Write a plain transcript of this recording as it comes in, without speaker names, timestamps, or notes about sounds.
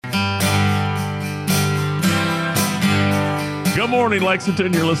Good morning,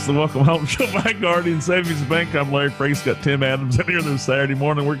 Lexington. You're listening to Welcome Home Show by Guardian Savings Bank. I'm Larry Franks. Got Tim Adams in here this Saturday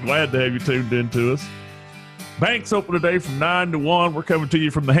morning. We're glad to have you tuned in to us. Banks open today from 9 to 1. We're coming to you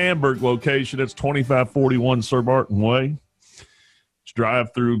from the Hamburg location. It's 2541 Sir Barton Way.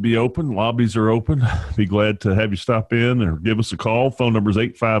 Drive-through be open. Lobbies are open. Be glad to have you stop in or give us a call. Phone number is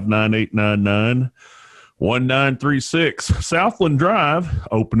 859-899-1936. Southland Drive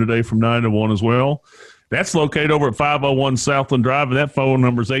open today from 9 to 1 as well. That's located over at 501 Southland Drive, and that phone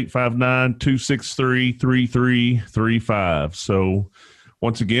number is 859-263-3335. So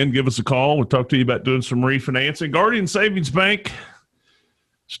once again, give us a call. We'll talk to you about doing some refinancing. Guardian Savings Bank,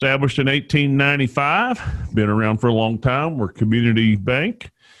 established in 1895, been around for a long time. We're a community bank.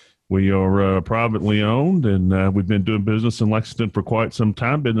 We are privately owned, and we've been doing business in Lexington for quite some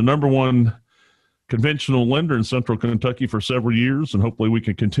time. Been the number one conventional lender in Central Kentucky for several years, and hopefully we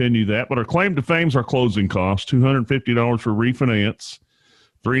can continue that. But our claim to fame is our closing cost, $250 for refinance,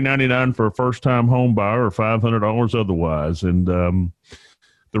 $399 for a first-time home buyer, or $500 otherwise. And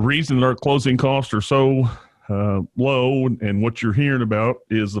the reason that our closing costs are so low, and what you're hearing about,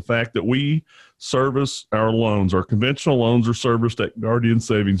 is the fact that we service our loans. Our conventional loans are serviced at Guardian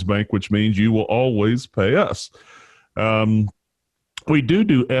Savings Bank, which means you will always pay us. We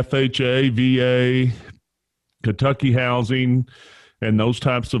do FHA, VA, Kentucky housing, and those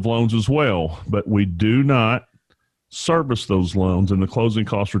types of loans as well, but we do not service those loans, and the closing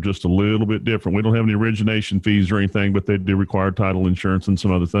costs are just a little bit different. We don't have any origination fees or anything, but they do require title insurance and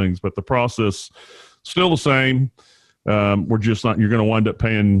some other things, but the process still the same. We're just not, you're going to wind up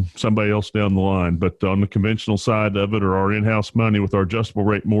paying somebody else down the line. But on the conventional side of it, or our in-house money with our adjustable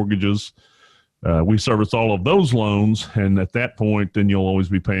rate mortgages, we service all of those loans. And at that point, then you'll always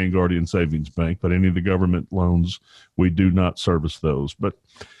be paying Guardian Savings Bank. But any of the government loans, we do not service those. But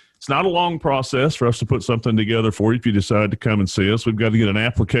it's not a long process for us to put something together for you if you decide to come and see us. We've got to get an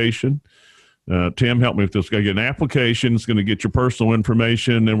application. Tim, help me with this. We've got to get an application. It's going to get your personal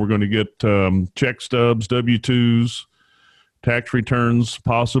information. Then we're going to get check stubs, W-2s, tax returns,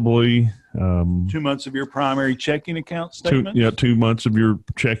 possibly. 2 months of your primary checking account statement? 2 months of your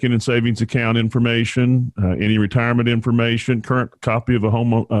checking and savings account information, any retirement information, current copy of a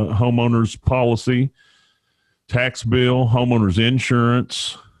homeowner's policy, tax bill, homeowner's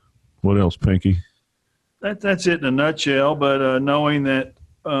insurance. What else, Pinky? That's it in a nutshell, but knowing that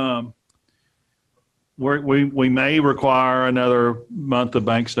we may require another month of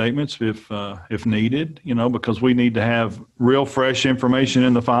bank statements if needed, because we need to have real fresh information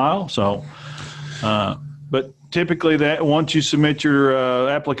in the file. So, but typically that once you submit your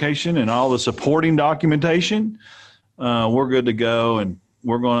application and all the supporting documentation, we're good to go, and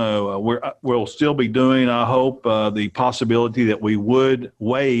we'll still be doing, I hope, the possibility that we would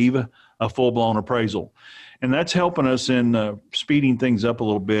waive a full-blown appraisal, and that's helping us in speeding things up a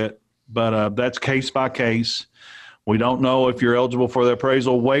little bit. But that's case by case. We don't know if you're eligible for the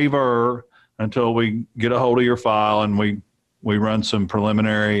appraisal waiver until we get a hold of your file and we run some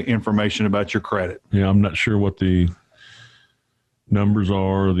preliminary information about your credit. Yeah, I'm not sure what the numbers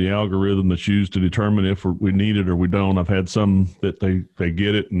are, or the algorithm that's used to determine if we need it or we don't. I've had some that they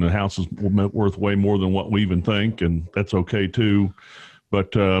get it and the house is worth way more than what we even think, and that's okay too.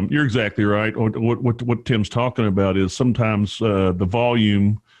 But you're exactly right. What Tim's talking about is sometimes the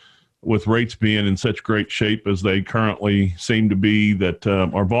volume, with rates being in such great shape as they currently seem to be, that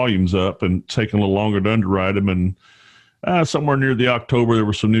our volume's up and taking a little longer to underwrite them. And somewhere near the October, there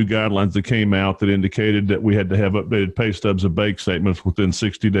were some new guidelines that came out that indicated that we had to have updated pay stubs and bank statements within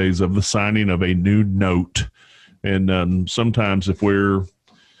 60 days of the signing of a new note. And sometimes if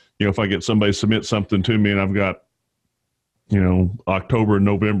if I get somebody submit something to me and I've got, October and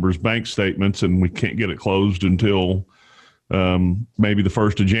November's bank statements, and we can't get it closed until maybe the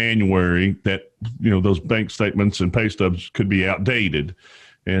 1st of January, that, those bank statements and pay stubs could be outdated.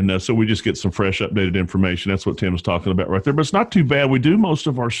 And so we just get some fresh updated information. That's what Tim was talking about right there. But it's not too bad. We do most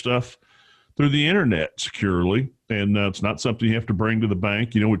of our stuff through the internet securely, and it's not something you have to bring to the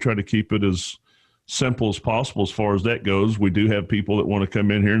bank. We try to keep it as simple as possible as far as that goes. We do have people that want to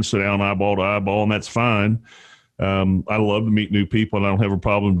come in here and sit down eyeball to eyeball, and that's fine. I love to meet new people, and I don't have a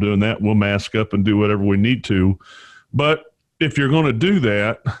problem doing that. We'll mask up and do whatever we need to. But if you're going to do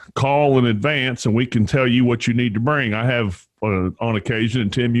that, call in advance and we can tell you what you need to bring. I have on occasion,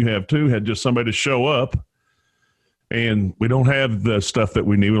 and Tim, you have too, had just somebody to show up and we don't have the stuff that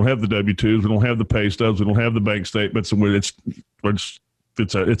we need. We don't have the W-2s. We don't have the pay stubs. We don't have the bank statements. And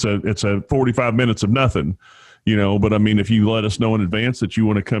it's a 45 minutes of nothing, but I mean, if you let us know in advance that you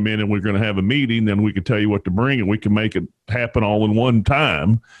want to come in and we're going to have a meeting, then we can tell you what to bring and we can make it happen all in one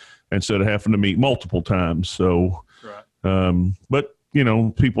time instead of having to meet multiple times. So, But,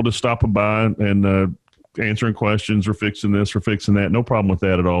 people just stopping by and answering questions or fixing this or fixing that. No problem with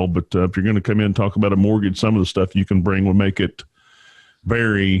that at all. But if you're going to come in and talk about a mortgage, some of the stuff you can bring will make it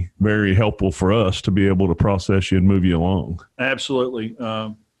very, very helpful for us to be able to process you and move you along. Absolutely.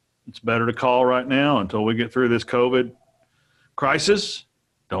 It's better to call right now until we get through this COVID crisis.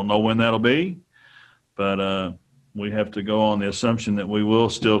 Don't know when that'll be, but we have to go on the assumption that we will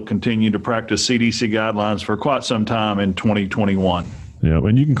still continue to practice CDC guidelines for quite some time in 2021. Yeah,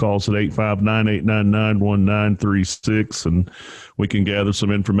 and you can call us at 859-899-1936, and we can gather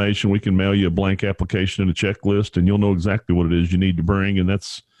some information. We can mail you a blank application and a checklist, and you'll know exactly what it is you need to bring, and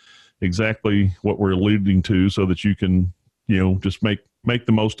that's exactly what we're alluding to, so that you can, just make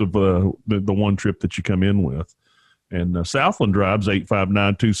the most of the one trip that you come in with. And Southland Drive's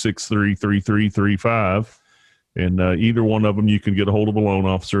 859-263-3335. And either one of them, you can get a hold of a loan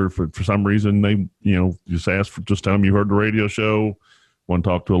officer. For some reason, they, just tell them you heard the radio show, want to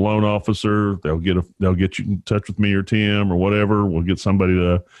talk to a loan officer. They'll get you in touch with me or Tim or whatever. We'll get somebody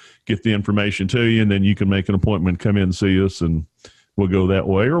to get the information to you, and then you can make an appointment, come in and see us, and we'll go that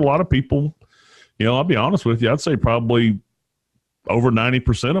way. Or a lot of people, I'll be honest with you, I'd say probably over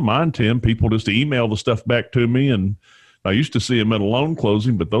 90% of mine, Tim, people just email the stuff back to me. And I used to see them at a loan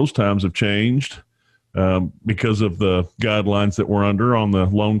closing, but those times have changed because of the guidelines that we're under on the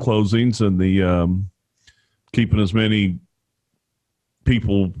loan closings and the keeping as many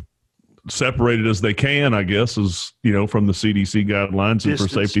people separated as they can, I guess, from the CDC guidelines and for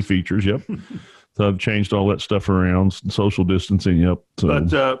safety features. Yep. So I've changed all that stuff around, social distancing. Yep.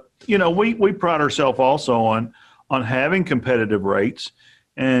 So. But, we pride ourselves also on having competitive rates,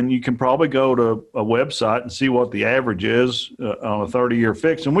 and you can probably go to a website and see what the average is on a 30-year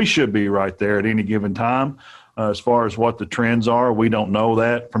fix, and we should be right there at any given time as far as what the trends are. We don't know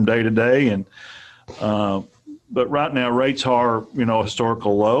that from day to day, and but right now rates are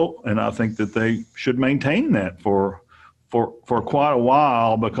historical low, and I think that they should maintain that for quite a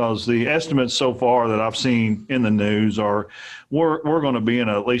while, because the estimates so far that I've seen in the news are we're going to be in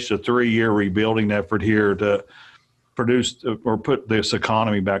at least a 3-year rebuilding effort here to produce or put this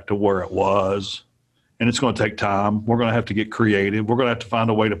economy back to where it was. And it's going to take time. We're going to have to get creative. We're going to have to find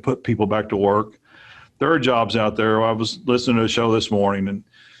a way to put people back to work. There are jobs out there. I was listening to a show this morning, and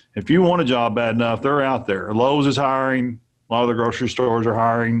if you want a job bad enough, they're out there. Lowe's is hiring. A lot of the grocery stores are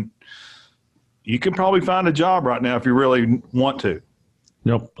hiring. You can probably find a job right now if you really want to.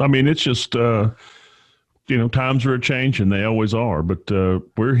 Yep. I mean, it's just, times are a changing. They always are. But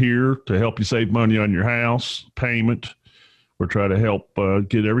we're here to help you save money on your house payment. We're trying to help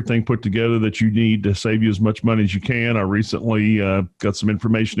get everything put together that you need to save you as much money as you can. I recently got some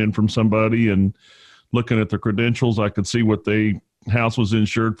information in from somebody, and looking at the credentials, I could see what house was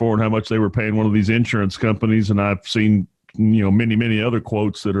insured for and how much they were paying one of these insurance companies. And I've seen, many, many other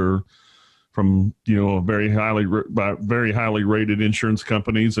quotes that are from, very highly rated insurance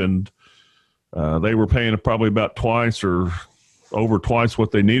companies. And they were paying probably about twice or over twice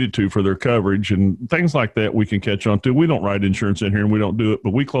what they needed to for their coverage, and things like that we can catch on to. We don't write insurance in here and we don't do it,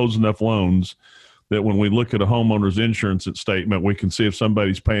 but we close enough loans that when we look at a homeowner's insurance statement, we can see if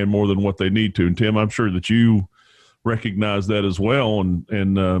somebody's paying more than what they need to. And Tim, I'm sure that you recognize that as well,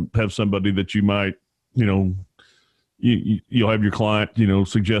 and have somebody that you might, you'll have your client,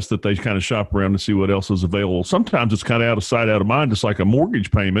 suggest that they kind of shop around to see what else is available. Sometimes it's kind of out of sight, out of mind, just like a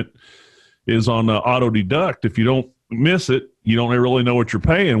mortgage payment is on auto deduct. If you don't miss it, you don't really know what you're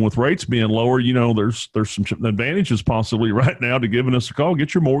paying. With rates being lower, there's some advantages possibly right now to giving us a call.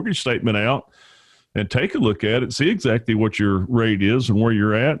 Get your mortgage statement out and take a look at it, see exactly what your rate is and where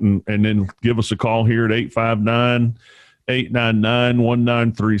you're at, and then give us a call here at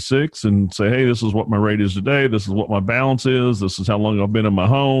 859-899-1936 and say, hey, this is what my rate is today. This is what my balance is. This is how long I've been in my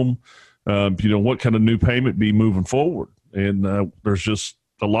home. What kind of new payment be moving forward? And there's just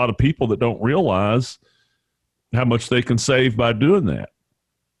a lot of people that don't realize how much they can save by doing that.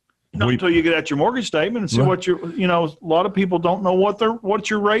 Not until you get at your mortgage statement and see what a lot of people don't know what's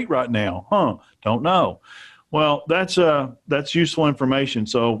your rate right now. Don't know. Well, that's useful information.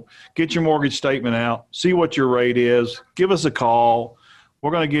 So get your mortgage statement out, see what your rate is, give us a call.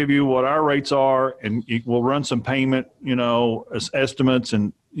 We're going to give you what our rates are, and we'll run some payment, estimates,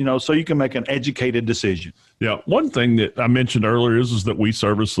 and, so you can make an educated decision. Yeah. One thing that I mentioned earlier is that we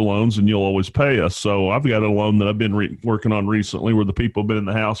service the loans and you'll always pay us. So I've got a loan that I've been working on recently where the people have been in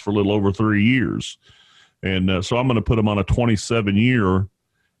the house for a little over 3 years. And so I'm going to put them on a 27-year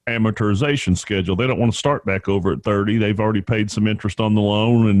amortization schedule. They don't want to start back over at 30. They've already paid some interest on the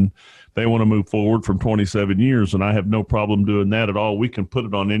loan and they want to move forward from 27 years. And I have no problem doing that at all. We can put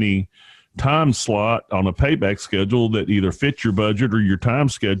it on any time slot on a payback schedule that either fits your budget or your time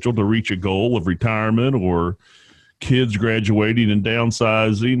schedule to reach a goal of retirement or kids graduating and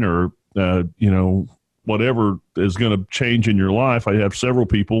downsizing or, whatever is going to change in your life. I have several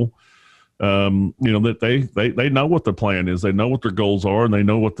people, that they know what their plan is. They know what their goals are and they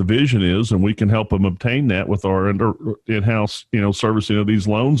know what the vision is. And we can help them obtain that with our in-house, servicing of these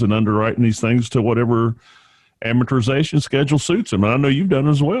loans and underwriting these things to whatever amortization schedule suits them. And I know you've done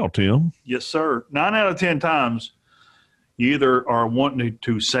as well, Tim. Yes, sir. 9 out of 10 times, you either are wanting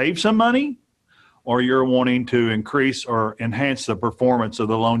to save some money or you're wanting to increase or enhance the performance of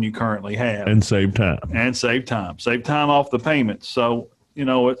the loan you currently have. And save time. Save time off the payments. So,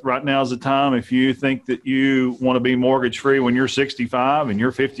 right now is the time, if you think that you want to be mortgage free when you're 65 and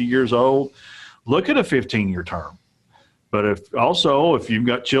you're 50 years old, look at a 15-year term. But if you've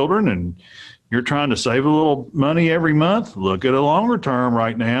got children and you're trying to save a little money every month, look at a longer term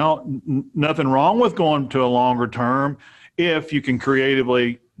right now. Nothing wrong with going to a longer term if you can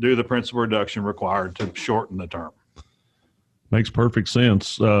creatively do the principal reduction required to shorten the term. Makes perfect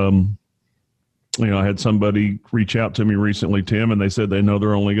sense. I had somebody reach out to me recently, Tim, and they said they know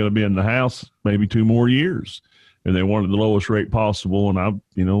they're only going to be in the house maybe 2 more years, and they wanted the lowest rate possible. And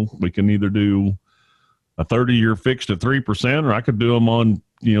we can either do a 30-year fixed at 3%, or I could do them on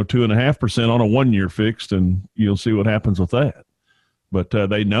 2.5% on a 1-year fixed, and you'll see what happens with that. But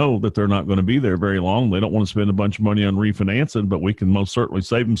they know that they're not going to be there very long. They don't want to spend a bunch of money on refinancing, but we can most certainly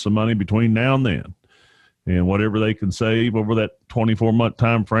save them some money between now and then. And whatever they can save over that 24-month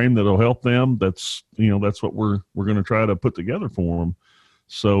time frame that'll help them, that's what we're going to try to put together for them.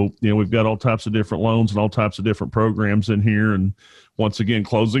 So, we've got all types of different loans and all types of different programs in here. And once again,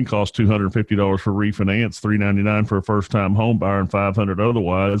 closing costs $250 for refinance, $399 for a first-time home buyer, and $500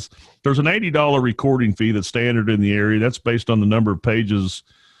 otherwise. There's an $80 recording fee that's standard in the area. That's based on the number of pages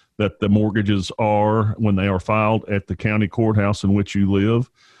that the mortgages are when they are filed at the county courthouse in which you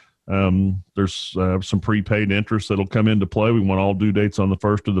live. There's some prepaid interest that'll come into play. We want all due dates on the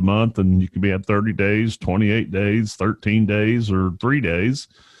first of the month, and you can be at 30 days, 28 days, 13 days, or 3 days.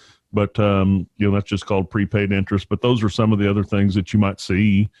 But, that's just called prepaid interest. But those are some of the other things that you might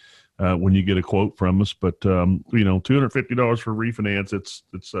see when you get a quote from us. But, $250 for refinance, it's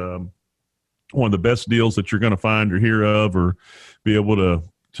one of the best deals that you're going to find or hear of or be able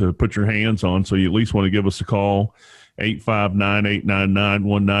to put your hands on. So you at least want to give us a call.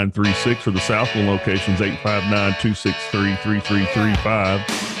 859-899-1936 for the Southland locations,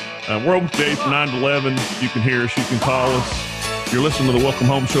 859-263-3335. We're open today from 9 to 11. You can hear us. You can call us. You're listening to the Welcome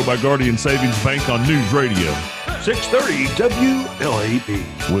Home Show by Guardian Savings Bank on News Radio 630 WLAP.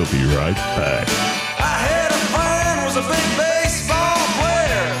 We'll be right back. I had a friend, was a big baseball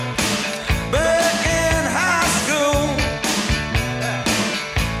player back in high school.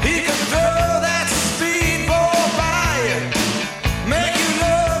 He could throw that speedball by you, make you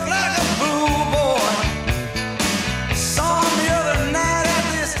look like a fool, boy. Saw him the other night at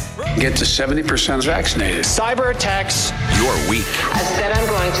this. Get to 70% vaccinated. Cyber attacks. You're weak. I said I'm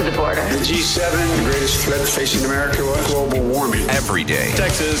going to the border. The G7, the greatest threat facing America was global warming. Every day.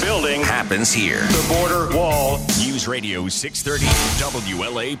 Texas building happens here. The border wall. News Radio 630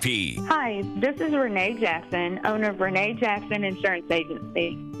 WLAP. Hi, this is Renee Jackson, owner of Renee Jackson Insurance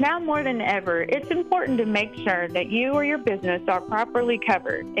Agency. Now more than ever, it's important to make sure that you or your business are properly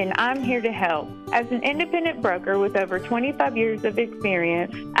covered, and I'm here to help. As an independent broker with over 25 years of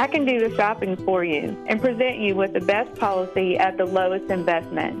experience, I can do the shopping for you and present you with the best policy at the lowest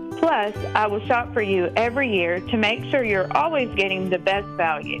investment. Plus, I will shop for you every year to make sure you're always getting the best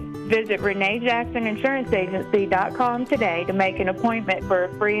value. Visit ReneeJacksonInsuranceAgency.com today to make an appointment for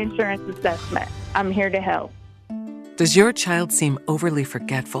a free insurance assessment. I'm here to help. Does your child seem overly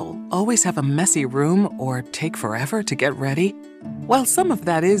forgetful, always have a messy room, or take forever to get ready? While some of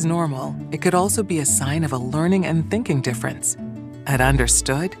that is normal, it could also be a sign of a learning and thinking difference. At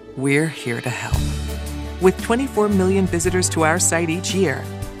Understood, we're here to help. With 24 million visitors to our site each year,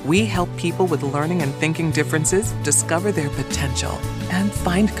 we help people with learning and thinking differences discover their potential and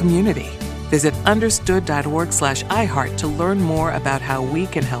find community. Visit understood.org/iHeart to learn more about how we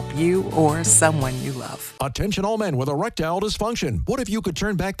can help you or someone you love. Attention all men with erectile dysfunction. What if you could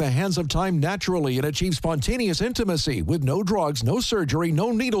turn back the hands of time naturally and achieve spontaneous intimacy with no drugs, no surgery,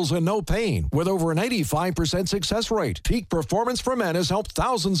 no needles, and no pain? With over an 85% success rate, Peak Performance for Men has helped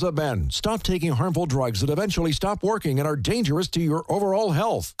thousands of men. Stop taking harmful drugs that eventually stop working and are dangerous to your overall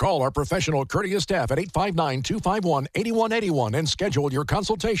health. Call our professional courteous staff at 859-251-8181 and schedule your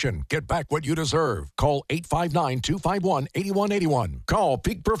consultation. Get back what you deserve. Call 859-251-8181. Call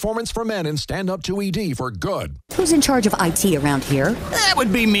Peak Performance for Men and stand up to ED for good. Who's in charge of IT around here? That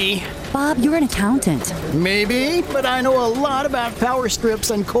would be me. Bob, you're an accountant. Maybe, but I know a lot about power strips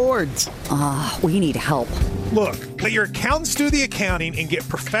and cords. We need help. Look, let your accountants do the accounting and get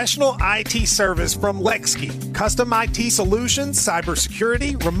professional IT service from Lexkey. Custom IT solutions,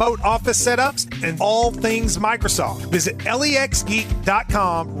 cybersecurity, remote office setups, and all things Microsoft. Visit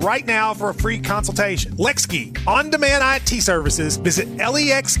lexgeek.com right now for a free consultation. Lexgeek, on-demand IT services. Visit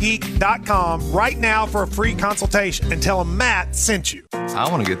lexgeek.com right now for a free consultation and tell them Matt sent you.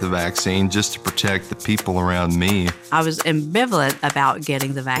 I want to get the vaccine just to protect the people around me. I was ambivalent about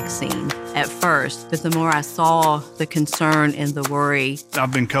getting the vaccine at first, but the more I saw the concern and the worry.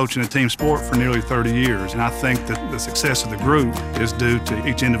 I've been coaching a team sport for nearly 30 years, and I think that the success of the group is due to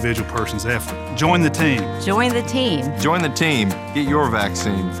each individual person's effort. Join the team. Join the team. Join the team. Get your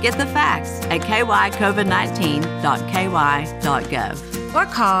vaccine. Get the facts at kycovid19.ky.gov. Or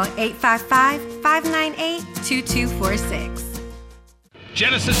call 855-598-2246.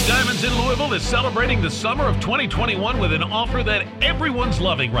 Genesis Diamonds in Louisville is celebrating the summer of 2021 with an offer that everyone's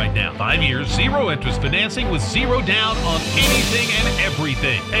loving right now. 5 years, zero interest financing with zero down on anything and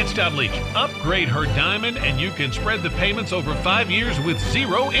everything. And Stout Leach, upgrade her diamond and you can spread the payments over 5 years with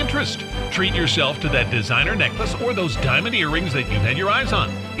zero interest. Treat yourself to that designer necklace or those diamond earrings that you've had your eyes on.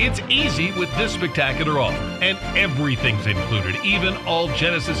 It's easy with this spectacular offer. And everything's included, even all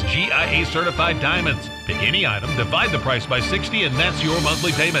Genesis GIA certified diamonds. Pick any item, divide the price by 60, and that's your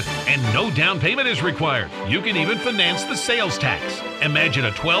monthly payment. And no down payment is required. You can even finance the sales tax. Imagine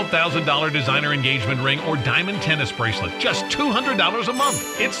a $12,000 designer engagement ring or diamond tennis bracelet, just $200 a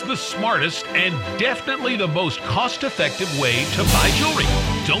month. It's the smartest and definitely the most cost-effective way to buy jewelry.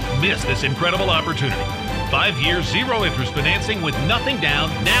 Don't miss this incredible opportunity. 5 years, zero interest financing with nothing down,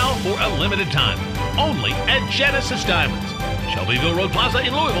 now for a limited time. Only at Genesis Diamonds, Shelbyville Road Plaza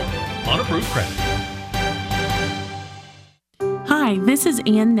in Louisville, on approved credit. Hi, this is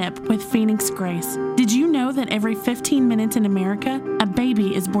Ann Nipp with Phoenix Grace. Did you know that every 15 minutes in America, a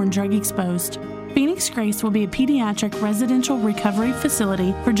baby is born drug exposed? Phoenix Grace will be a pediatric residential recovery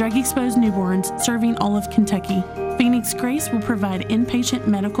facility for drug-exposed newborns serving all of Kentucky. Phoenix Grace will provide inpatient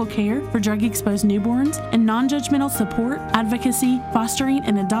medical care for drug-exposed newborns and non-judgmental support, advocacy, fostering,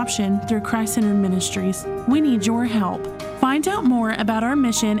 and adoption through Christ-centered ministries. We need your help. Find out more about our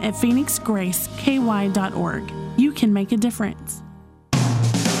mission at phoenixgraceky.org. You can make a difference.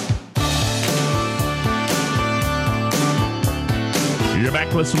 You're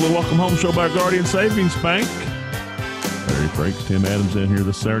back. Listen to the Welcome Home Show by Guardian Savings Bank. Larry Frakes, Tim Adams in here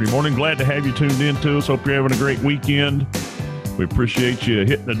this Saturday morning. Glad to have you tuned in to us. Hope you're having a great weekend. We appreciate you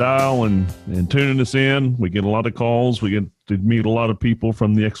hitting the dial and tuning us in. We get a lot of calls. We get to meet a lot of people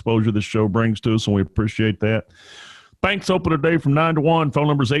from the exposure this show brings to us, and we appreciate that. Bank's open today from 9 to 1. Phone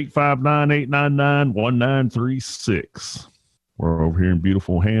number is 859-899-1936. We're over here in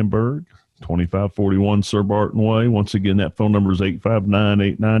beautiful Hamburg, 2541 Sir Barton Way. Once again, that phone number is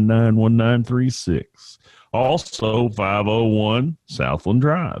 859-899-1936. Also, 501 Southland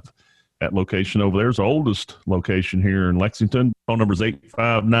Drive. That location over there is the oldest location here in Lexington. Phone number is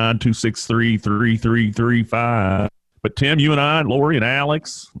 859-263-3335. But Tim, you and I, Lori and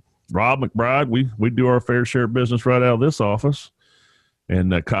Alex, Rob McBride, we do our fair share of business right out of this office.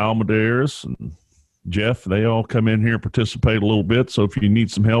 And Kyle Medeiros and Jeff, they all come in here and participate a little bit. So if you need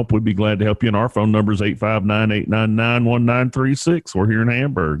some help, we'd be glad to help you. And our phone number is 859-899-1936. We're here in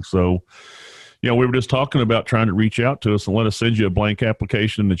Hamburg. So, we were just talking about trying to reach out to us and let us send you a blank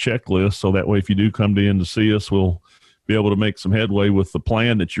application and a checklist. So that way, if you do come in to see us, we'll be able to make some headway with the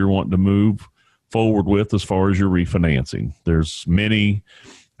plan that you're wanting to move forward with as far as your refinancing. There's many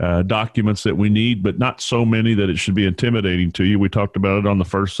documents that we need, but not so many that it should be intimidating to you. We talked about it on the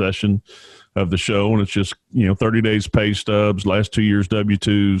first session of the show, and it's just 30 days pay stubs, last 2 years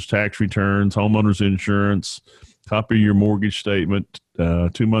W-2s, tax returns, homeowners insurance, copy of your mortgage statement,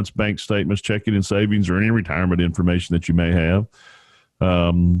 2 months bank statements, checking and savings, or any retirement information that you may have.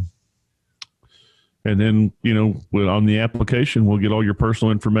 And then on the application, we'll get all your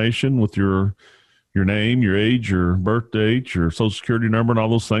personal information with your name, your age, your birth date, your social security number, and all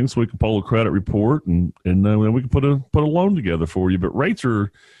those things, so we can pull a credit report and then we can put a loan together for you. But rates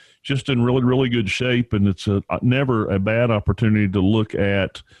are just in really, really good shape, and it's never a bad opportunity to look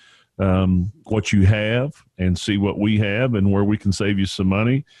at what you have and see what we have and where we can save you some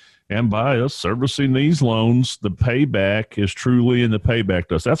money. And by us servicing these loans, the payback is truly in the payback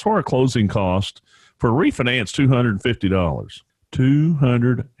to us. That's where our closing cost for refinance, $250.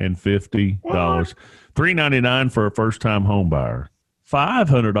 $250. $399 for a first-time home buyer.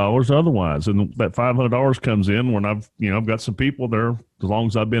 $500 otherwise, and that $500 comes in when I've got some people there. As long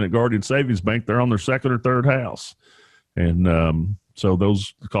as I've been at Guardian Savings Bank, they're on their second or third house, and So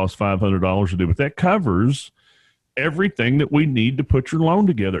those cost $500 to do, but that covers everything that we need to put your loan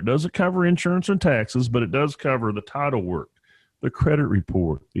together. It doesn't cover insurance and taxes, but it does cover the title work, the credit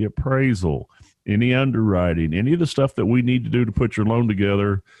report, the appraisal, any underwriting, any of the stuff that we need to do to put your loan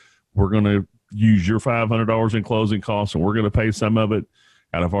together. We're going to use your $500 in closing costs, and we're going to pay some of it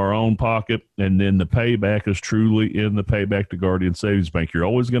out of our own pocket. And then the payback is truly in the Payback to Guardian Savings Bank. You're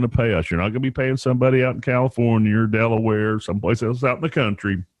always going to pay us. You're not going to be paying somebody out in California or Delaware, someplace else out in the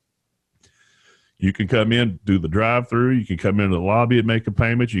country. You can come in, do the drive-through. You can come into the lobby and make a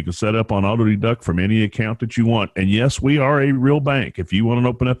payment. You can set up on auto deduct from any account that you want. And yes, we are a real bank. If you want to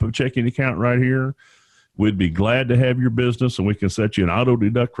open up a checking account right here, we'd be glad to have your business, and we can set you an auto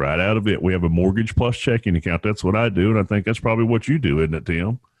deduct right out of it. We have a Mortgage Plus checking account. That's what I do, and I think that's probably what you do, isn't it,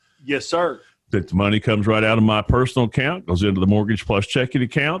 Tim? Yes, sir. That the money comes right out of my personal account, goes into the Mortgage Plus checking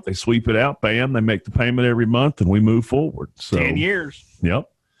account. They sweep it out, bam, they make the payment every month, and we move forward. So 10 years. Yep.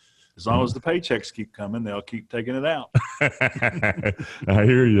 As long as the paychecks keep coming, they'll keep taking it out. I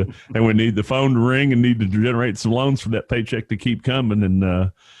hear you. And we need the phone to ring and need to generate some loans for that paycheck to keep coming.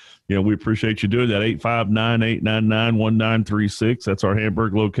 And, we appreciate you doing that. 859-899-1936. That's our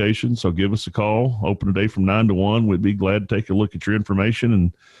Hamburg location. So give us a call. Open today from 9 to 1. We'd be glad to take a look at your information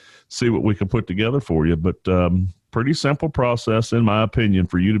and see what we can put together for you. But pretty simple process, in my opinion,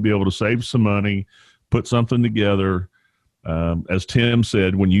 for you to be able to save some money, put something together. As Tim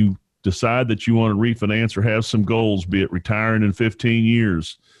said, when you decide that you want to refinance or have some goals, be it retiring in 15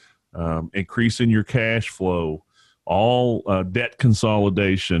 years, increasing your cash flow, all debt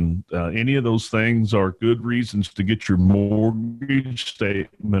consolidation, any of those things are good reasons to get your mortgage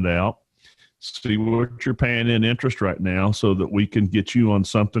statement out, see what you're paying in interest right now so that we can get you on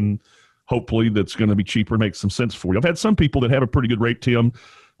something hopefully that's going to be cheaper and make some sense for you. I've had some people that have a pretty good rate, Tim,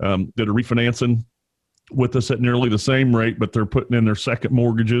 that are refinancing with us at nearly the same rate, but they're putting in their second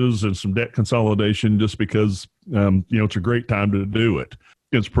mortgages and some debt consolidation just because, it's a great time to do it.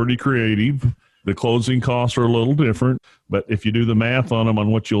 It's pretty creative. The closing costs are a little different, but if you do the math on them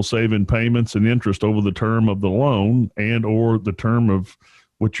on what you'll save in payments and interest over the term of the loan and or the term of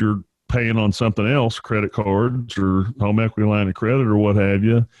what you're paying on something else, credit cards or home equity line of credit or what have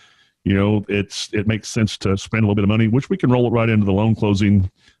you, it makes sense to spend a little bit of money, which we can roll it right into the loan closing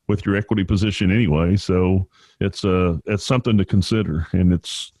with your equity position anyway. So it's something to consider, and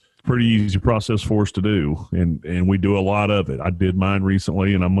it's a pretty easy process for us to do. And we do a lot of it. I did mine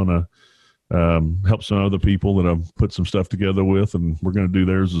recently, and I'm going to help some other people that I've put some stuff together with, and we're going to do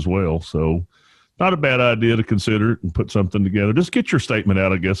theirs as well. So not a bad idea to consider it and put something together. Just get your statement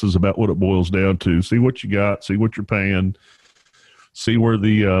out, I guess, is about what it boils down to. See what you got, see what you're paying, see where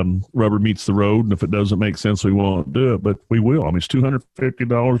the rubber meets the road. And if it doesn't make sense, we won't do it, but we will. I mean, it's $250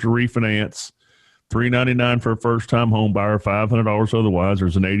 to refinance, $399 for a first-time home buyer, $500 otherwise.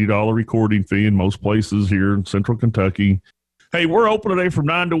 There's an $80 recording fee in most places here in Central Kentucky. Hey, we're open today from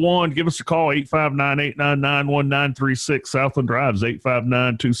 9 to 1. Give us a call, 859-899-1936. Southland Drive is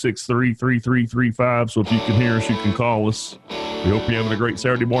 859-263-3335. So if you can hear us, you can call us. We hope you're having a great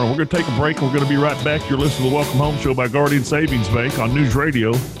Saturday morning. We're going to take a break. We're going to be right back. You're listening to the Welcome Home Show by Guardian Savings Bank on News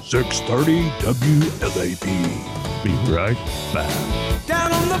Radio 630 WLAP. Be right back.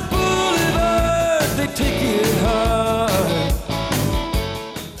 Down on the boulevard, they take it hard.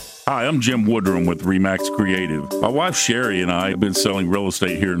 Hi, I'm Jim Woodrum with RE/MAX Creative. My wife Sherry and I have been selling real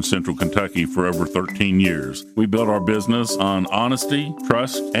estate here in Central Kentucky for over 13 years. We built our business on honesty,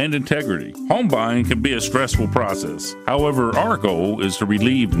 trust, and integrity. Home buying can be a stressful process. However, our goal is to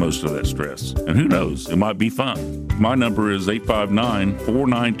relieve most of that stress. And who knows, it might be fun. My number is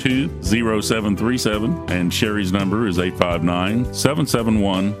 859-492-0737, and Sherry's number is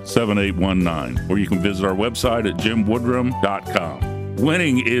 859-771-7819, or you can visit our website at jimwoodrum.com.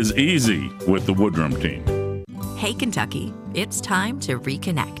 Winning is easy with the Woodrum team. Hey, Kentucky, it's time to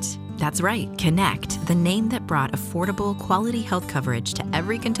reconnect. That's right, Connect, the name that brought affordable, quality health coverage to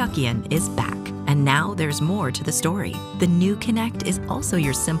every Kentuckian, is back. And now there's more to the story. The new Connect is also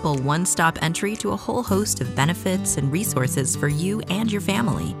your simple one-stop entry to a whole host of benefits and resources for you and your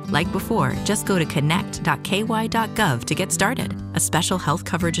family. Like before, just go to connect.ky.gov to get started. A special health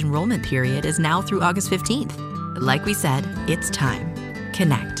coverage enrollment period is now through August 15th. Like we said, it's time.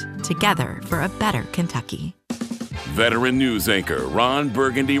 Connect, together for a better Kentucky. Veteran news anchor Ron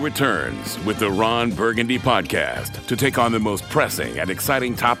Burgundy returns with the Ron Burgundy Podcast to take on the most pressing and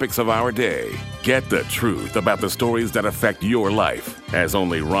exciting topics of our day. Get the truth about the stories that affect your life, as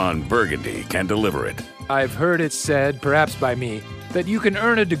only Ron Burgundy can deliver it. I've heard it said, perhaps by me, that you can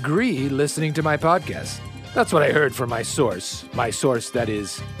earn a degree listening to my podcast. That's what I heard from my source that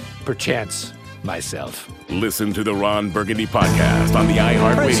is, perchance, myself. Listen to the Ron Burgundy Podcast on the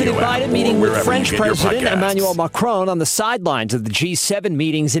iHeartRadio President app Biden or meeting with wherever French you get your President podcasts. Emmanuel Macron on the sidelines of the G7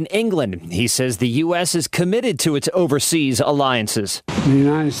 meetings in England. He says the U.S. is committed to its overseas alliances. In the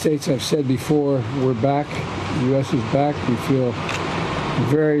United States, I've said before, we're back. The U.S. is back. We feel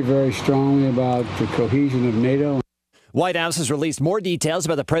very, very strongly about the cohesion of NATO. White House has released more details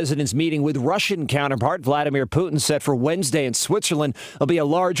about the president's meeting with Russian counterpart Vladimir Putin set for Wednesday in Switzerland. It'll be a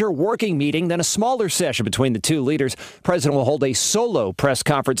larger working meeting than a smaller session between the two leaders. The president will hold a solo press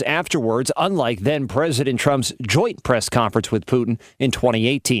conference afterwards, unlike then President Trump's joint press conference with Putin in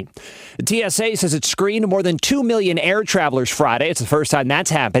 2018. The TSA says it screened more than 2 million air travelers Friday. It's the first time that's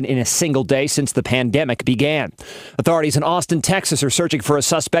happened in a single day since the pandemic began. Authorities in Austin, Texas are searching for a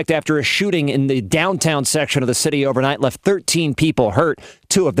suspect after a shooting in the downtown section of the city overnight left 13 people hurt,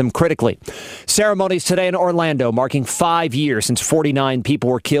 2 of them critically. Ceremonies today in Orlando marking 5 years since 49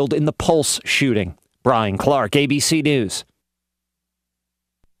 people were killed in the Pulse shooting. Brian Clark, ABC News.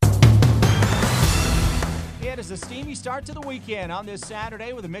 It is a steamy start to the weekend on this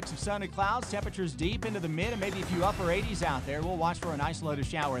Saturday with a mix of sun and clouds. Temperatures deep into the mid and maybe a few upper 80s out there. We'll watch for an isolated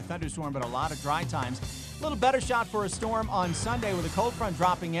shower, a thunderstorm, but a lot of dry times. A little better shot for a storm on Sunday with a cold front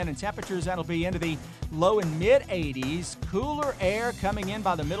dropping in and temperatures that'll be into the low and mid 80s. Cooler air coming in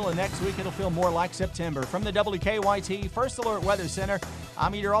by the middle of next week. It'll feel more like September. From the WKYT First Alert Weather Center,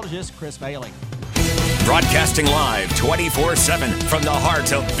 I'm meteorologist Chris Bailey. Broadcasting live 24/7 from the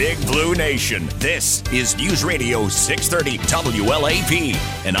heart of Big Blue Nation. This is News Radio 630 WLAP,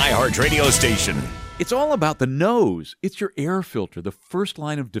 an iHeart radio station. It's all about the nose. It's your air filter, the first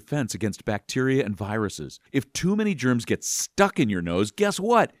line of defense against bacteria and viruses. If too many germs get stuck in your nose, guess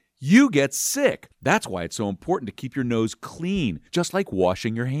what? You get sick. That's why it's so important to keep your nose clean, just like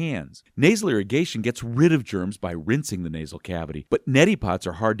washing your hands. Nasal irrigation gets rid of germs by rinsing the nasal cavity, but neti pots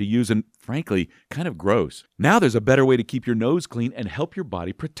are hard to use and, frankly, kind of gross. Now there's a better way to keep your nose clean and help your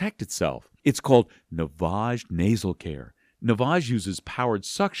body protect itself. It's called Navage Nasal Care. Navage uses powered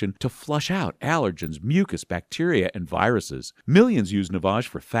suction to flush out allergens, mucus, bacteria, and viruses. Millions use Navage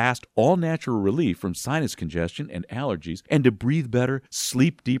for fast, all-natural relief from sinus congestion and allergies, and to breathe better,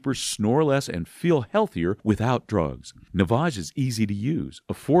 sleep deeper, snore less, and feel healthier without drugs. Navage is easy to use,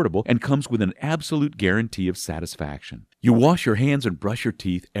 affordable, and comes with an absolute guarantee of satisfaction. You wash your hands and brush your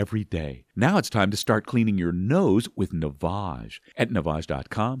teeth every day. Now it's time to start cleaning your nose with Navage. At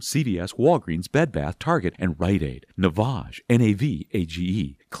Navage.com, CVS, Walgreens, Bed Bath, Target, and Rite Aid. Navage,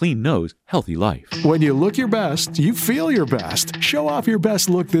 Navage. Clean nose, healthy life. When you look your best, you feel your best. Show off your best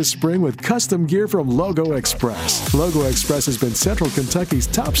look this spring with custom gear from Logo Express. Logo Express has been Central Kentucky's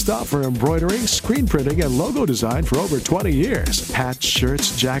top stop for embroidery, screen printing, and logo design for over 20 years. Hats,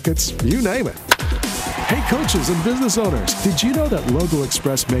 shirts, jackets, you name it. Hey coaches and business owners, did you know that Logo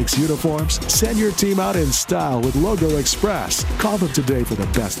Express makes uniforms? Send your team out in style with Logo Express. Call them today for the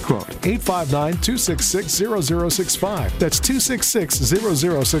best quote. 859-266-0065. That's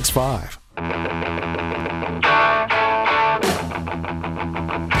 266-0065.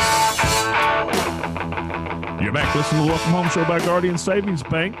 You're back listening to the Welcome Home Show by Guardian Savings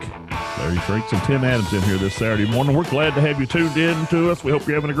Bank. Larry Frakes and Tim Adams in here this Saturday morning. We're glad to have you tuned in to us. We hope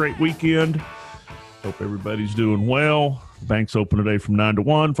you're having a great weekend. Hope everybody's doing well. Bank's open today from 9 to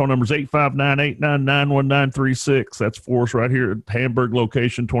 1. Phone number is 859-899-1936. That's for us right here at Hamburg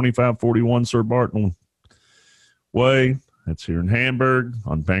location, 2541 Sir Barton Way. That's here in Hamburg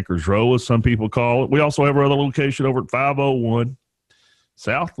on Bankers Row, as some people call it. We also have our other location over at 501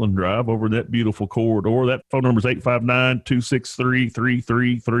 Southland Drive over that beautiful corridor. That phone number is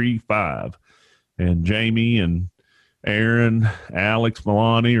 859-263-3335. And Jamie and Aaron, Alex,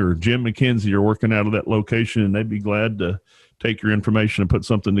 Milani, or Jim McKenzie are working out of that location, and they'd be glad to take your information and put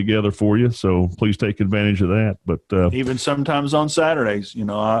something together for you. So please take advantage of that. But even sometimes on Saturdays, you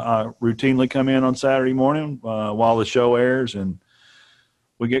know, I routinely come in on Saturday morning while the show airs, and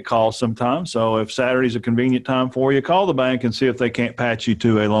we get calls sometimes. So if Saturday's a convenient time for you, call the bank and see if they can't patch you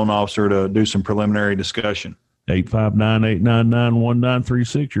to a loan officer to do some preliminary discussion.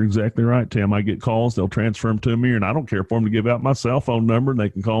 859-899-1936. You're exactly right, Tim. I get calls. They'll transfer them to me, and I don't care for them to give out my cell phone number, and they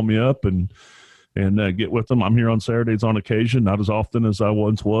can call me up and get with them. I'm here on Saturdays on occasion, not as often as I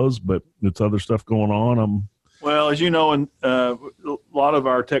once was, but it's other stuff going on. Well, as you know, and a lot of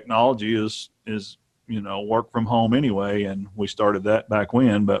our technology is you know, work from home anyway, and we started that back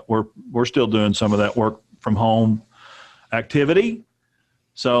when, but we're still doing some of that work from home activity.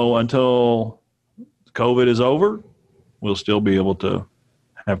 So until COVID is over, we'll still be able to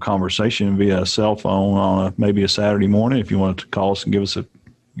have conversation via cell phone on maybe a Saturday morning. If you want to call us and give us a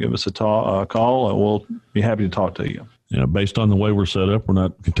call, we'll be happy to talk to you. based on the way we're set up, we're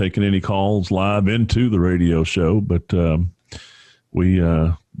not taking any calls live into the radio show, but you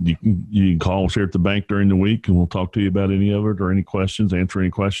can call us here at the bank during the week, and we'll talk to you about any of it or any questions, answer any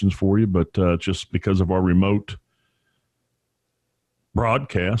questions for you. But just because of our remote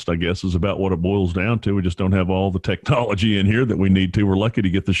broadcast, I guess, is about what it boils down to. We just don't have all the technology in here that we need to. We're lucky to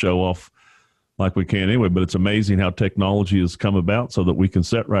get the show off like we can anyway, but it's amazing how technology has come about so that we can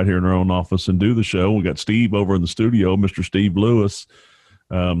sit right here in our own office and do the show. We got Steve over in the studio, Mr. Steve Lewis,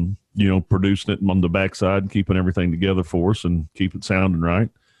 producing it on the backside and keeping everything together for us and keep it sounding right.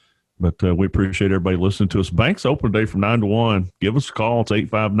 But we appreciate everybody listening to us. Bank's open today from 9 to 1. Give us a call. It's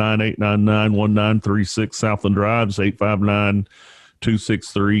 859-899-1936 Southland Drive. It's 859-263-3335.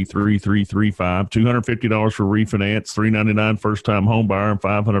 $250 for refinance, $399 first-time home buyer, and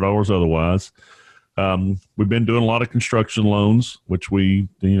 $500 otherwise. We've been doing a lot of construction loans, which we,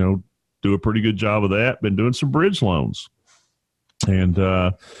 do a pretty good job of that. Been doing some bridge loans.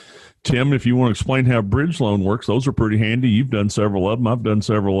 And Tim, if you want to explain how a bridge loan works, those are pretty handy. You've done several of them. I've done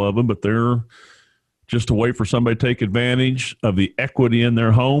several of them, but they're just a way for somebody to take advantage of the equity in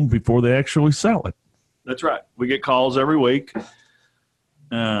their home before they actually sell it. That's right. We get calls every week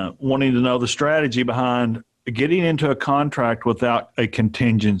wanting to know the strategy behind getting into a contract without a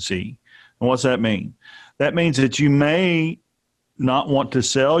contingency. And what's that mean? That means that you may not want to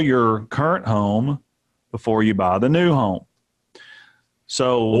sell your current home before you buy the new home.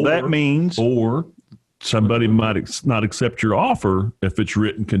 So that means... Or somebody might not accept your offer if it's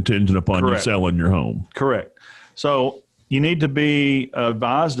written contingent upon you selling your home. Correct. So you need to be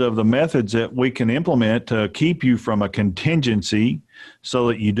advised of the methods that we can implement to keep you from a contingency so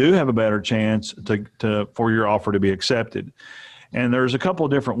that you do have a better chance for your offer to be accepted. And there's a couple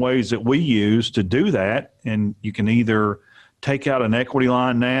of different ways that we use to do that. And you can either take out an equity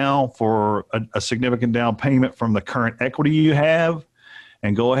line now for a significant down payment from the current equity you have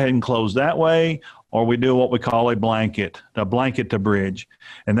and go ahead and close that way, or we do what we call a blanket to bridge.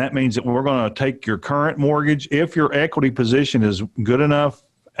 And that means that we're going to take your current mortgage, if your equity position is good enough,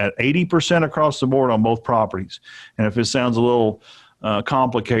 at 80% across the board on both properties. And if it sounds a little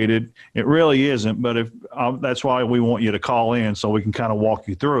complicated, it really isn't, but that's why we want you to call in so we can kind of walk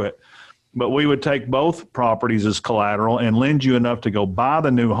you through it. But we would take both properties as collateral and lend you enough to go buy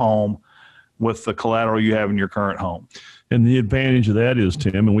the new home with the collateral you have in your current home. And the advantage of that is,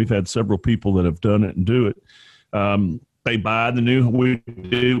 Tim, and we've had several people that have done it and do it. They buy the new, we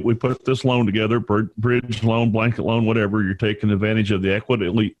put this loan together, bridge loan, blanket loan, whatever. You're taking advantage of the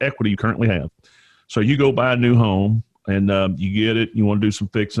equity you currently have. So you go buy a new home and you get it. You want to do some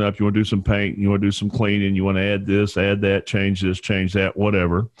fixing up. You want to do some paint. You want to do some cleaning. You want to add this, add that, change this, change that,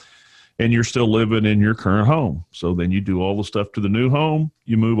 whatever. And you're still living in your current home. So then you do all the stuff to the new home.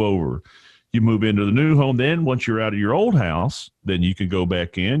 You move over. You move into the new home. Then once you're out of your old house, then you can go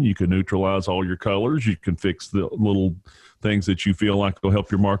back in. You can neutralize all your colors. You can fix the little things that you feel like will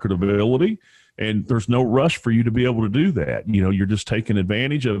help your marketability. And there's no rush for you to be able to do that. You're just taking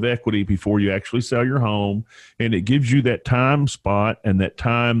advantage of equity before you actually sell your home. And it gives you that time spot and that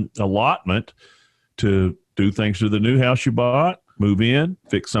time allotment to do things to the new house you bought, move in,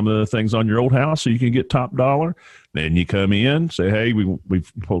 fix some of the things on your old house so you can get top dollar. Then you come in, say, hey,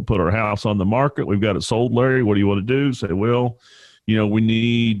 we've put our house on the market. We've got it sold, Larry. What do you want to do? Say, well, we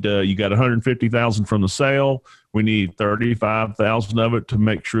need, you got $150,000 from the sale. We need $35,000 of it to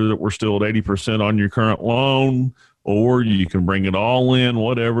make sure that we're still at 80% on your current loan, or you can bring it all in,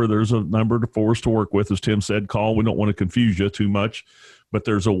 whatever. There's a number for us to work with. As Tim said, call. We don't want to confuse you too much, but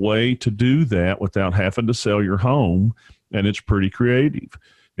there's a way to do that without having to sell your home, and it's pretty creative.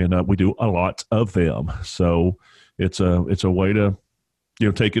 And we do a lot of them. So it's a way to,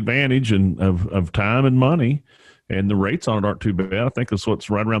 take advantage of time and money. And the rates on it aren't too bad. I think it's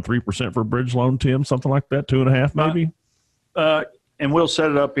right around 3% for a bridge loan, Tim, something like that, 2.5 maybe. And we'll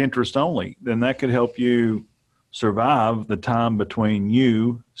set it up interest only. Then that could help you survive the time between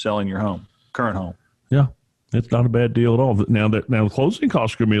you selling your current home. Yeah, it's not a bad deal at all. Now the closing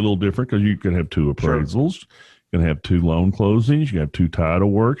costs are going to be a little different because you can have 2 appraisals. Sure. You can have 2 loan closings. You can have 2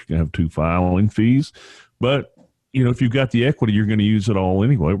 title works. You can have 2 filing fees. But if you've got the equity, you're going to use it all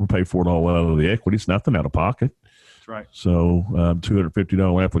anyway. We'll pay for it all out of the equity. It's nothing out of pocket. That's right. So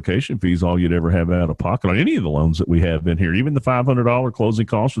 $250 application fee is all you'd ever have out of pocket on any of the loans that we have in here. Even the $500 closing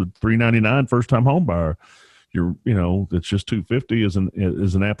cost for the $399 first-time home buyer, it's just $250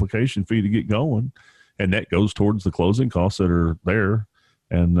 is an application fee to get going, and that goes towards the closing costs that are there.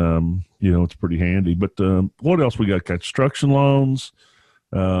 And it's pretty handy. But what else we got? Construction loans.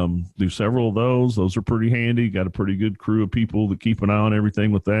 Do several of those. Those are pretty handy. Got a pretty good crew of people that keep an eye on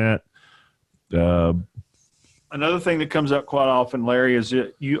everything with that. another thing that comes up quite often, Larry, is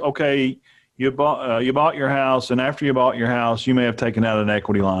that you bought your house, and after you bought your house, you may have taken out an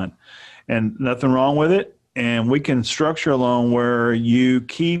equity line, and nothing wrong with it. And we can structure a loan where you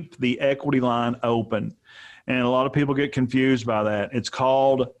keep the equity line open. And a lot of people get confused by that. It's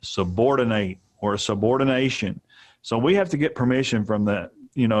called subordinate or subordination. So we have to get permission from that.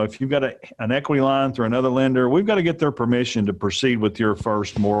 You know, if you've got an equity line through another lender, we've got to get their permission to proceed with your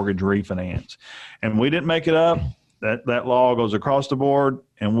first mortgage refinance. And we didn't make it up. That law goes across the board,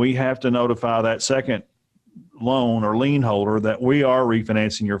 and we have to notify that second loan or lien holder that we are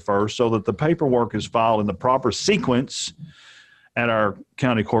refinancing your first, so that the paperwork is filed in the proper sequence at our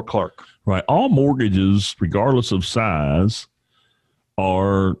county court clerk. Right. All mortgages, regardless of size,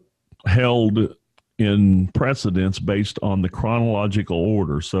 are held in precedence based on the chronological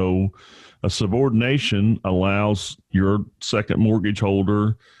order. So a subordination allows your second mortgage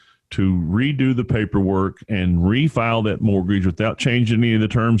holder to redo the paperwork and refile that mortgage without changing any of the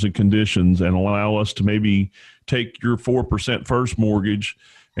terms and conditions, and allow us to maybe take your 4% first mortgage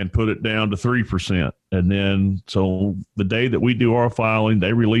and put it down to 3%. And then, so the day that we do our filing,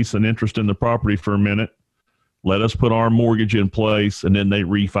 they release an interest in the property for a minute, let us put our mortgage in place, and then they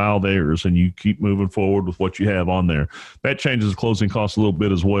refile theirs, and you keep moving forward with what you have on there. That changes the closing costs a little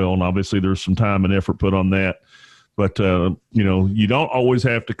bit as well, and obviously there's some time and effort put on that. But, you know, you don't always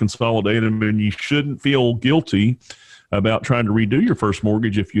have to consolidate them, and you shouldn't feel guilty about trying to redo your first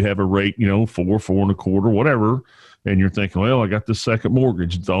mortgage if you have a rate, 4, 4.25, whatever, and you're thinking, well, I got this second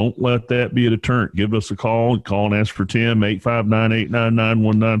mortgage. Don't let that be a deterrent. Give us a call and ask for Tim,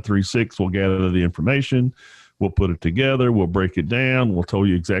 859-899-1936. We'll gather the information. We'll put it together. We'll break it down. We'll tell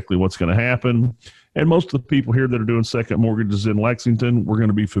you exactly what's going to happen. And most of the people here that are doing second mortgages in Lexington, we're going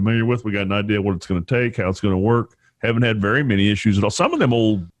to be familiar with. We got an idea what it's going to take, how it's going to work. Haven't had very many issues at all. Some of them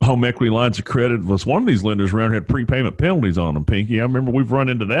old home equity lines of credit, was one of these lenders around had prepayment penalties on them, Pinky. I remember we've run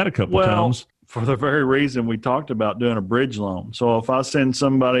into that a couple of times. For the very reason we talked about doing a bridge loan. So if I send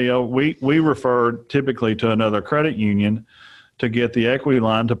somebody, we refer typically to another credit union to get the equity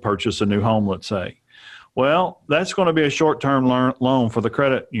line to purchase a new home, let's say. Well, that's going to be a short-term loan for the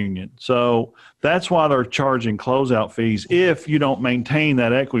credit union. So that's why they're charging closeout fees if you don't maintain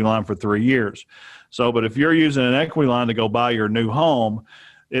that equity line for 3 years. So, but if you're using an equity line to go buy your new home,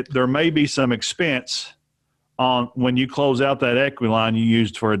 there may be some expense on when you close out that equity line you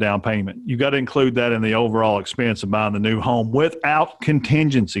used for a down payment. You got to include that in the overall expense of buying the new home without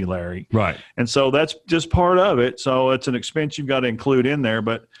contingency, Larry. Right. And so that's just part of it. So it's an expense you've got to include in there,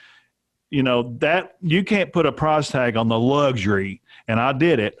 but that you can't put a price tag on the luxury, and I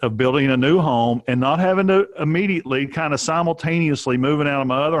did it, of building a new home and not having to immediately kind of simultaneously moving out of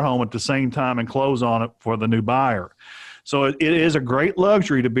my other home at the same time and close on it for the new buyer. So it is a great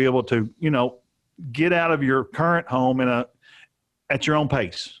luxury to be able to, get out of your current home at your own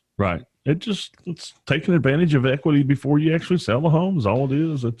pace. Right. It's taking advantage of equity before you actually sell the home is all it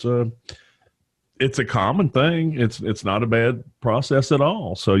is. It's a common thing. It's not a bad process at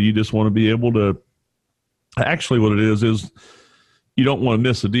all. So you just want to be able to, actually what it is you don't want to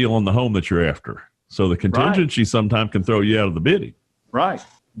miss a deal on the home that you're after. So the contingency sometimes can throw you out of the bidding. Right.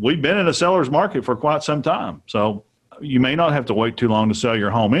 We've been in a seller's market for quite some time. So you may not have to wait too long to sell your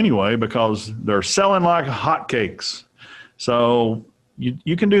home anyway, because they're selling like hotcakes. So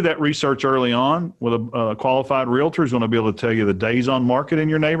you can do that research early on with a qualified realtor who's going to be able to tell you the days on market in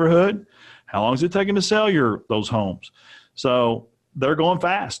your neighborhood. How long is it taking to sell those homes? So they're going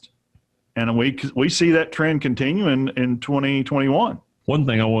fast. And we see that trend continuing in 2021. One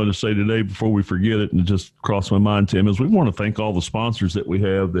thing I wanted to say today before we forget it, and it just crossed my mind, Tim, is we want to thank all the sponsors that we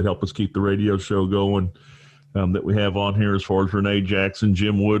have that help us keep the radio show going, that we have on here, as far as Renee Jackson,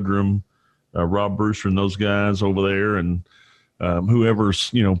 Jim Woodrum, Rob Brewster, and those guys over there, and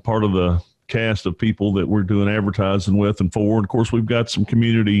whoever's, part of the cast of people that we're doing advertising with and for. And of course, we've got some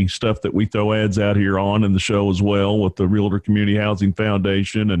community stuff that we throw ads out here on in the show as well, with the Realtor Community Housing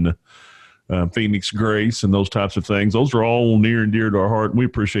Foundation and Phoenix Grace and those types of things. Those are all near and dear to our heart, and we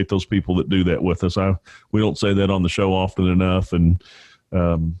appreciate those people that do that with us. We don't say that on the show often enough, and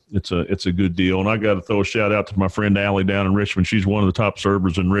it's a good deal. And I got to throw a shout out to my friend Allie down in Richmond. She's one of the top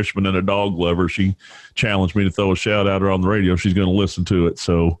servers in Richmond and a dog lover. She challenged me to throw a shout out on the radio. She's going to listen to it.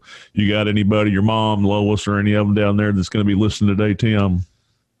 So you got anybody, your mom, Lois, or any of them down there that's going to be listening today, Tim?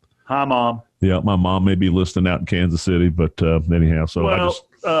 Hi, Mom. Yeah, my mom may be listening out in Kansas City, but anyhow, so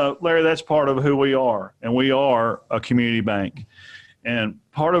Larry, that's part of who we are, and we are a community bank. And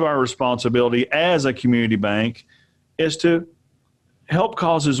part of our responsibility as a community bank is to help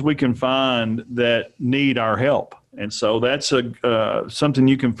causes we can find that need our help. And so that's something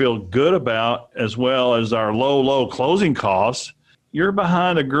you can feel good about, as well as our low closing costs. You're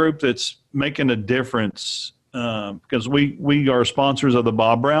behind a group that's making a difference, because we are sponsors of the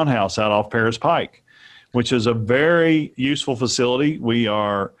Bob Brown House out off Paris Pike, which is a very useful facility. We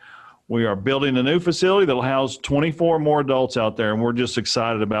are building a new facility that'll house 24 more adults out there, and we're just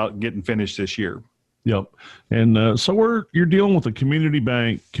excited about getting finished this year. Yep. And so you're dealing with a community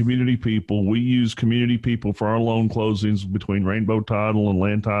bank, community people. We use community people for our loan closings between Rainbow Title and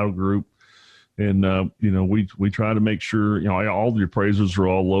Land Title Group. And, we try to make sure, all the appraisers are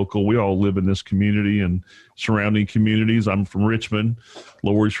all local. We all live in this community and surrounding communities. I'm from Richmond.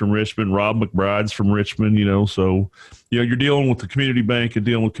 Lori's from Richmond. Rob McBride's from Richmond, so, you're dealing with the community bank and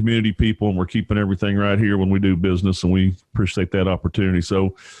dealing with community people, and we're keeping everything right here when we do business, and we appreciate that opportunity.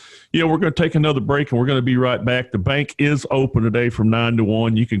 So, we're going to take another break, and we're going to be right back. The bank is open today from 9 to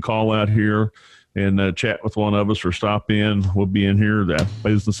 1. You can call out here and chat with one of us or stop in. We'll be in here at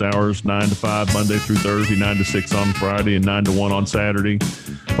business hours, 9 to 5, Monday through Thursday, 9 to 6 on Friday, and 9 to 1 on Saturday.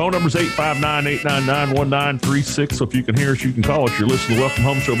 Phone number is 859-899-1936. So if you can hear us, you can call us. You're listening to Welcome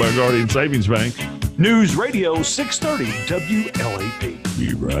Home Show by Guardian Savings Bank. News Radio 630 WLAP.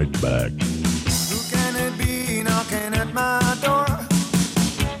 Be right back. Who can it be knocking at my door?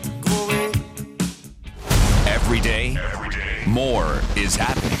 Go away. Every day, more is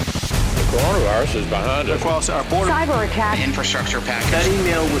happening. Coronavirus is behind us. Across our border. Cyber attack. Infrastructure package. That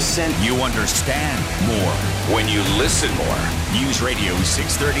email was sent. You understand more when you listen more. News Radio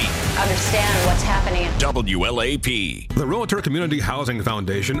 630. Understand what's happening. WLAP. The Realtor Community Housing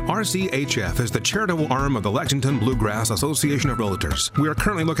Foundation, RCHF, is the charitable arm of the Lexington Bluegrass Association of Realtors. We are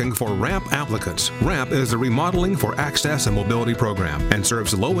currently looking for RAMP applicants. RAMP is the Remodeling for Access and Mobility program and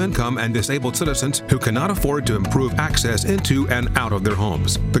serves low-income and disabled citizens who cannot afford to improve access into and out of their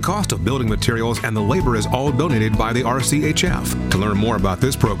homes. The cost of building materials and the labor is all donated by the RCHF. To learn more about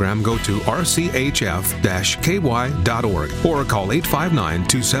this program, go to rchf-ky.org or call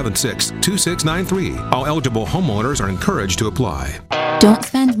 859-276-2693. All eligible homeowners are encouraged to apply. Don't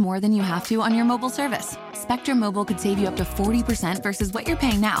spend more than you have to on your mobile service. Spectrum Mobile could save you up to 40% versus what you're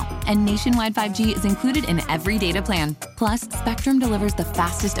paying now. And nationwide 5G is included in every data plan. Plus, Spectrum delivers the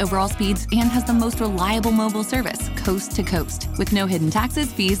fastest overall speeds and has the most reliable mobile service, coast to coast, with no hidden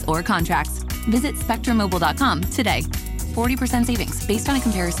taxes, fees, or contracts. Visit SpectrumMobile.com today. 40% savings based on a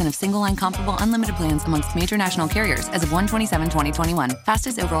comparison of single-line comparable unlimited plans amongst major national carriers as of 1/27/2021.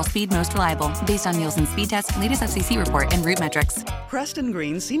 Fastest overall speed, most reliable, based on Nielsen speed test, latest FCC report, and route metrics. Preston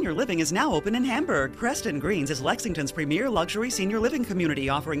Greens Senior Living is now open in Hamburg. Preston Greens is Lexington's premier luxury senior living community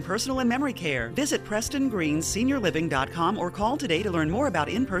offering personal and memory care. Visit PrestonGreensSeniorLiving.com or call today to learn more about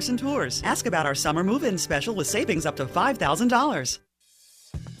in-person tours. Ask about our summer move-in special with savings up to $5,000.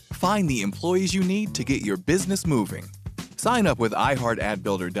 Find the employees you need to get your business moving. Sign up with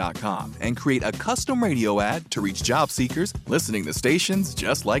iHeartAdBuilder.com and create a custom radio ad to reach job seekers listening to stations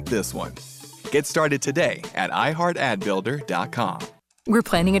just like this one. Get started today at iHeartAdBuilder.com. We're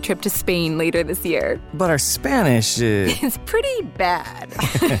planning a trip to Spain later this year. But our Spanish is... It's pretty bad.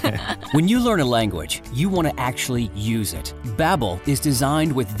 When you learn a language, you want to actually use it. Babbel is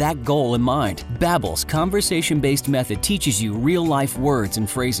designed with that goal in mind. Babbel's conversation-based method teaches you real-life words and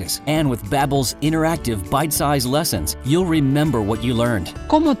phrases. And with Babbel's interactive, bite-sized lessons, you'll remember what you learned.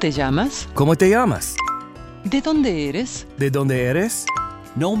 ¿Cómo te llamas? ¿Cómo te llamas? ¿De dónde eres? ¿De dónde eres?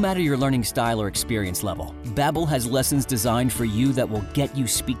 No matter your learning style or experience level, Babbel has lessons designed for you that will get you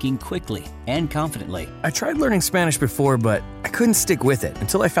speaking quickly and confidently. I tried learning Spanish before, but I couldn't stick with it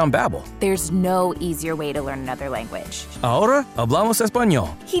until I found Babbel. There's no easier way to learn another language. Ahora hablamos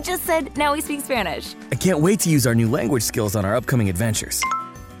español. He just said, now we speak Spanish. I can't wait to use our new language skills on our upcoming adventures.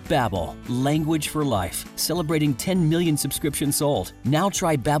 Babbel, language for life. Celebrating 10 million subscriptions sold. Now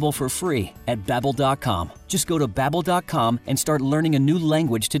try Babbel for free at Babbel.com. Just go to Babbel.com and start learning a new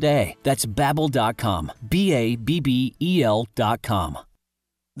language today. That's Babbel.com. Babbel.com.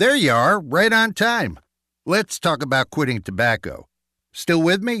 There you are, right on time. Let's talk about quitting tobacco. Still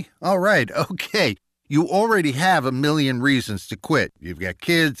with me? All right, okay. You already have a million reasons to quit. You've got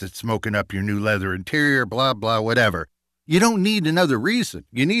kids, it's smoking up your new leather interior, blah, blah, whatever. You don't need another reason.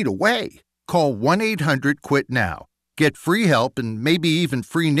 You need a way. Call 1-800-QUIT-NOW. Get free help and maybe even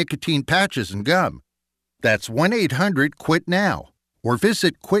free nicotine patches and gum. That's 1-800-QUIT-NOW. Or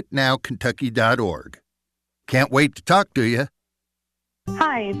visit quitnowkentucky.org. Can't wait to talk to you.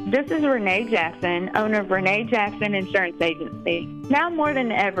 Hi, this is Renee Jackson, owner of Renee Jackson Insurance Agency. Now more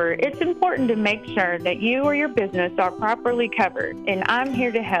than ever, it's important to make sure that you or your business are properly covered, and I'm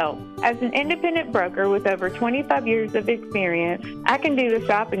here to help. As an independent broker with over 25 years of experience, I can do the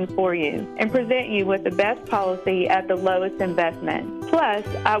shopping for you and present you with the best policy at the lowest investment. Plus,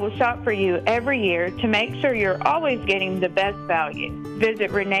 I will shop for you every year to make sure you're always getting the best value.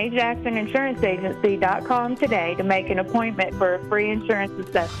 Visit ReneeJacksonInsuranceAgency.com today to make an appointment for a free insurance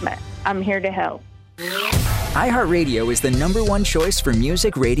assessment. I'm here to help. iHeartRadio is the #1 choice for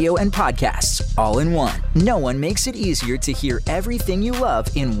music, radio, and podcasts, all in one. No one makes it easier to hear everything you love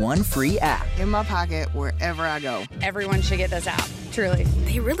in one free app. In my pocket, wherever I go. Everyone should get this app, truly.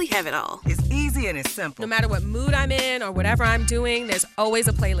 They really have it all. It's easy and it's simple. No matter what mood I'm in or whatever I'm doing, there's always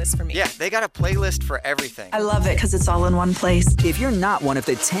a playlist for me. Yeah, they got a playlist for everything. I love it because it's all in one place. If you're not one of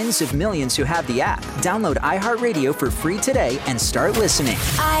the tens of millions who have the app, download iHeartRadio for free today and start listening.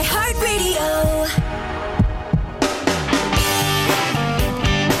 iHeartRadio.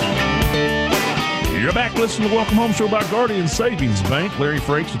 You're back listening to Welcome Home Show by Guardian Savings Bank. Larry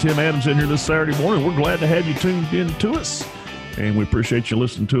Frakes and Tim Adams in here this Saturday morning. We're glad to have you tuned in to us, and we appreciate you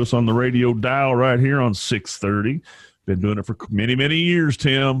listening to us on the radio dial right here on 630. Been doing it for many, many years,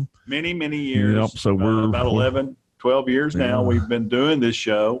 Tim. Many, many years. Yep, so we're about 11, 12 years now we've been doing this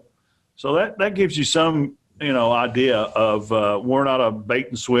show. So that gives you some, idea of we're not a bait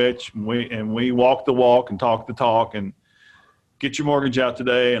and switch. And we walk the walk and talk the talk and get your mortgage out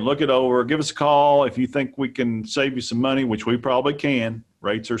today and look it over. Give us a call if you think we can save you some money, which we probably can.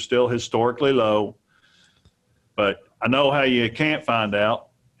 Rates are still historically low. But I know how you can't find out,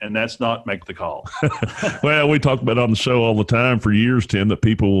 and that's not make the call. Well, we talk about it on the show all the time for years, Tim, that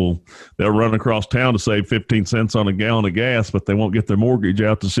they'll run across town to save 15 cents on a gallon of gas, but they won't get their mortgage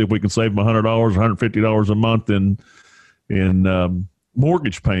out to see if we can save them $100 or $150 a month in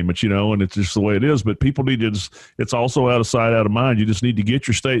mortgage payments, and it's just the way it is. But people need to it's also out of sight, out of mind. You just need to get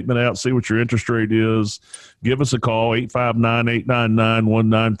your statement out, see what your interest rate is. Give us a call,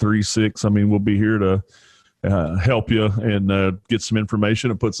 859-899-1936. I mean, we'll be here to help you and get some information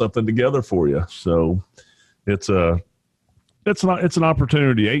and put something together for you. So it's an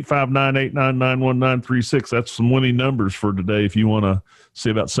opportunity. 859-899-1936. That's some winning numbers for today if you want to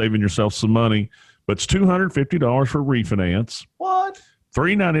see about saving yourself some money. But it's $250 for refinance. What?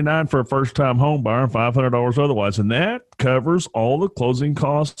 $399 for a first-time home buyer and $500 otherwise. And that covers all the closing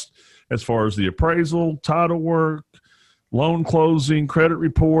costs as far as the appraisal, title work, loan closing, credit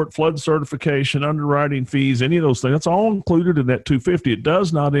report, flood certification, underwriting fees, any of those things. That's all included in that $250. It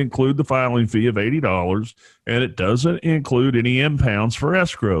does not include the filing fee of $80, and it doesn't include any impounds for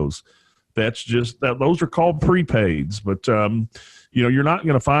escrows. That's just that. Those are called prepaids, but you're not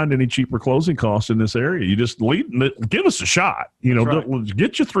going to find any cheaper closing costs in this area. You just give us a shot. Right.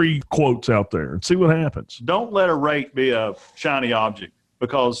 Get your 3 quotes out there and see what happens. Don't let a rate be a shiny object,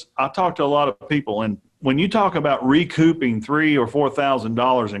 because I talk to a lot of people, and when you talk about recouping $3,000 or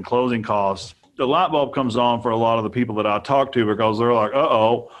 $4,000 in closing costs, the light bulb comes on for a lot of the people that I talk to, because they're like,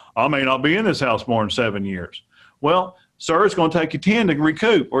 I may not be in this house more than 7 years. Well, sir, it's going to take you 10 to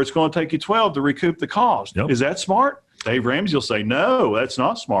recoup, or it's going to take you 12 to recoup the cost. Yep. Is that smart? Dave Ramsey will say, no, that's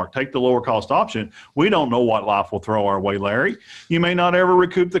not smart. Take the lower cost option. We don't know what life will throw our way, Larry. You may not ever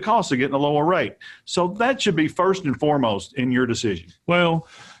recoup the cost of getting a lower rate. So that should be first and foremost in your decision. Well,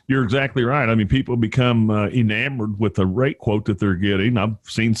 you're exactly right. I mean, people become enamored with the rate quote that they're getting. I've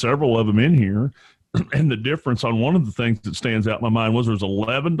seen several of them in here. And the difference on one of the things that stands out in my mind was there's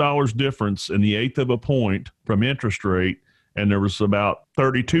 $11 difference in the eighth of a point from interest rate. And there was about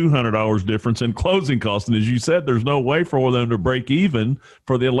 $3,200 difference in closing costs. And as you said, there's no way for them to break even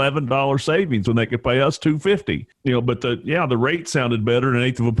for the $11 savings when they could pay us $250. But the rate sounded better an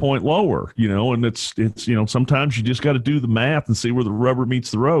eighth of a point lower. And it's sometimes you just got to do the math and see where the rubber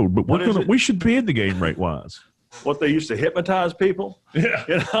meets the road. But we should be in the game rate wise. What they used to hypnotize people. Yeah.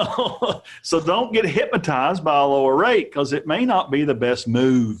 So don't get hypnotized by a lower rate, because it may not be the best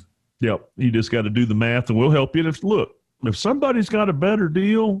move. Yep. You just got to do the math, and we'll help you. If somebody's got a better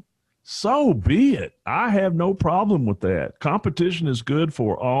deal, so be it. I have no problem with that. Competition is good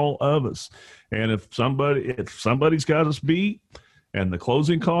for all of us. And if somebody's got us beat and the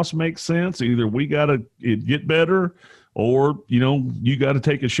closing costs make sense, either we got to get better, or, you got to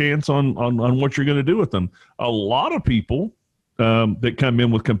take a chance on what you're going to do with them. A lot of people that come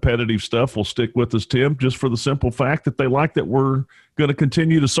in with competitive stuff will stick with us, Tim, just for the simple fact that they like that we're going to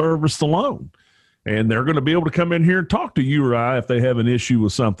continue to service the loan. And they're going to be able to come in here and talk to you or I if they have an issue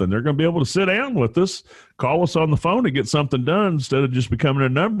with something. They're going to be able to sit down with us, call us on the phone and get something done instead of just becoming a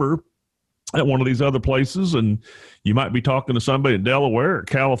number at one of these other places, and you might be talking to somebody in Delaware or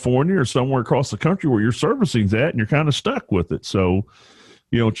California or somewhere across the country where your servicing's at, and you're kind of stuck with it. So,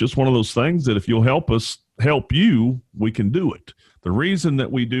 it's just one of those things that if you'll help us help you, we can do it. The reason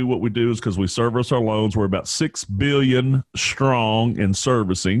that we do what we do is because we service our loans. We're about $6 billion strong in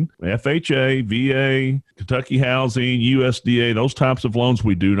servicing. FHA, VA, Kentucky Housing, USDA, those types of loans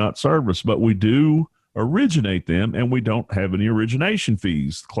we do not service, but we do originate them, and we don't have any origination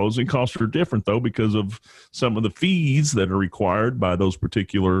fees. Closing costs are different, though, because of some of the fees that are required by those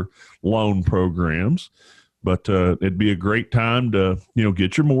particular loan programs. But it'd be a great time to,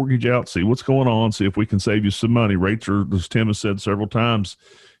 get your mortgage out, see what's going on, see if we can save you some money. Rates are, as Tim has said several times,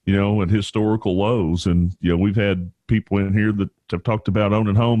 at historical lows. And, we've had people in here that have talked about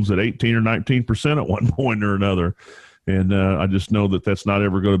owning homes at 18 or 19% at one point or another. And I just know that that's not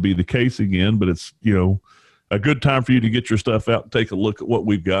ever going to be the case again. But it's, a good time for you to get your stuff out and take a look at what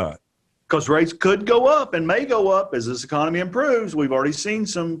we've got. Because rates could go up and may go up as this economy improves. We've already seen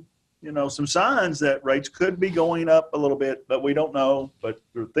some signs that rates could be going up a little bit, but we don't know. But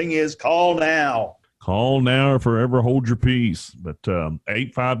the thing is, call now. Call now or forever hold your peace. But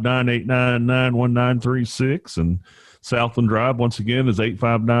 859-899-1936 and Southland Drive, once again, is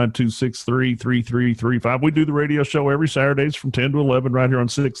 859-263-3335. We do the radio show every Saturdays from 10 to 11 right here on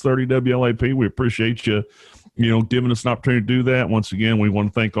 630 WLAP. We appreciate you, giving us an opportunity to do that. Once again, we want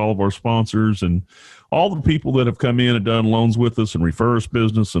to thank all of our sponsors and all the people that have come in and done loans with us and refer us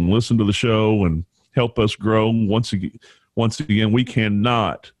business and listen to the show and help us grow. Once again, we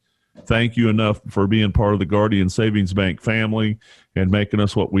cannot thank you enough for being part of the Guardian Savings Bank family and making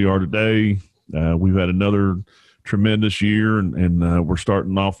us what we are today. We've had another tremendous year, and we're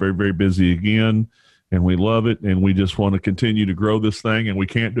starting off very, very busy again, and we love it, and we just want to continue to grow this thing, and we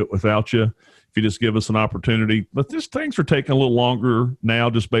can't do it without you. If you just give us an opportunity. But these things are taking a little longer now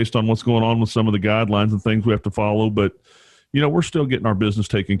just based on what's going on with some of the guidelines and things we have to follow. But, we're still getting our business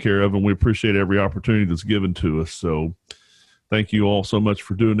taken care of, and we appreciate every opportunity that's given to us. So thank you all so much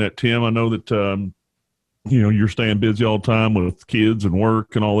for doing that, Tim. I know that, you're staying busy all the time with kids and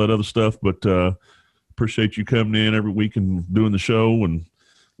work and all that other stuff, but appreciate you coming in every week and doing the show, and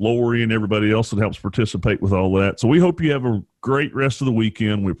Lori and everybody else that helps participate with all that. So we hope you have a great rest of the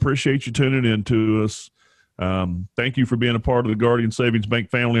weekend. We appreciate you tuning in to us. Thank you for being a part of the Guardian Savings Bank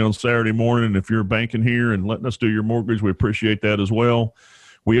family on Saturday morning. And if you're banking here and letting us do your mortgage, we appreciate that as well.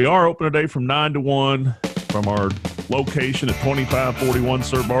 We are open today from 9 to 1 from our location at 2541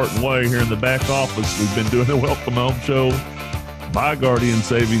 Sir Barton Way here in the back office. We've been doing the Welcome Home Show by Guardian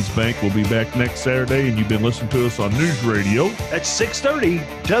Savings Bank. We'll be back next Saturday, and you've been listening to us on News Radio at 630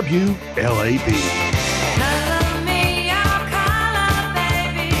 WLAP.